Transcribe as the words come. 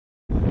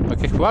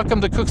Okay, welcome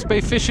to Cook's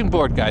Bay Fishing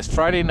Board, guys.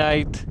 Friday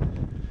night,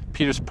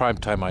 Peter's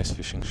Primetime Ice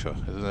Fishing Show.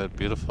 Isn't that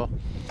beautiful?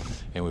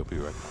 And we'll be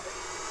right back.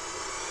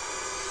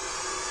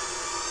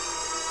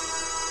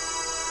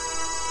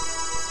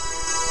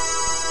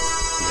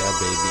 Yeah,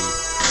 baby.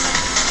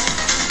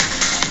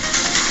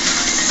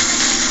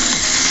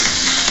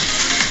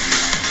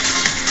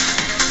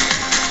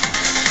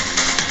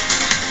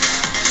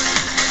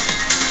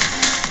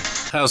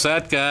 How's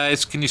that,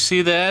 guys? Can you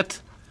see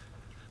that?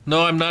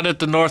 No, I'm not at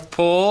the North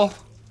Pole,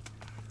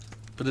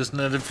 but isn't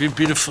that a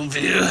beautiful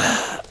view?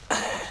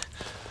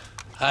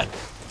 I'm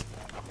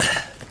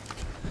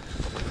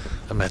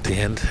at the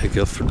end of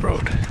Guilford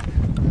Road.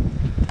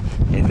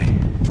 Anyway,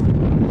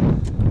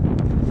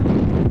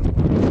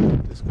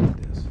 this guy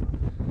is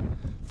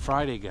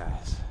Friday,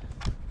 guys.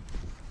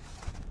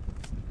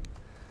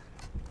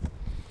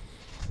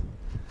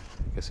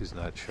 Guess he's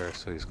not sure,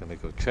 so he's gonna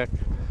go check.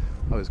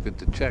 Always good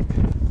to check.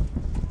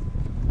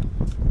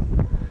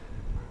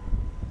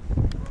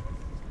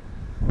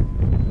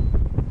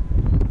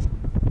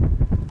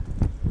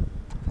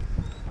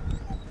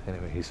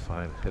 Anyway, he's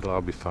fine. It'll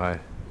all be fine.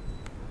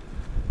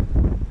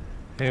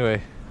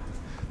 Anyway,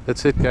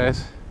 that's it,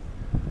 guys.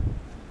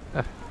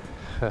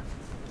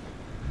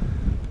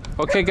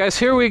 Okay, guys,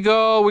 here we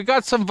go. We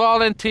got some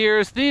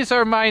volunteers. These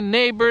are my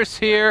neighbors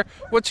here.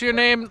 What's your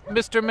name,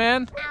 Mr.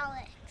 Man?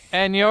 Alex.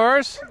 And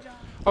yours? John.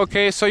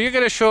 Okay, so you're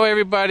going to show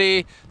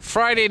everybody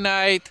Friday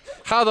night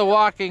how the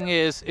walking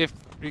is if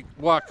you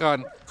walk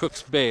on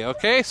Cook's Bay,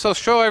 okay? So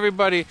show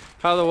everybody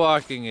how the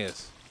walking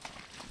is.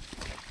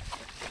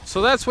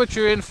 So that's what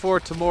you're in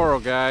for tomorrow,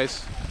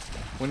 guys,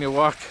 when you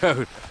walk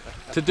out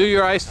to do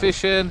your ice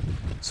fishing.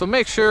 So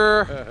make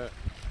sure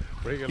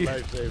bring a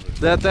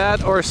lifesaver.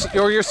 that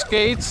or your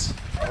skates.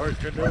 Or a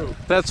canoe.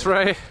 That's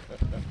right.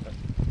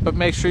 But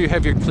make sure you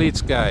have your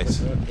cleats,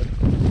 guys.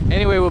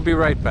 Anyway, we'll be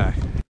right back.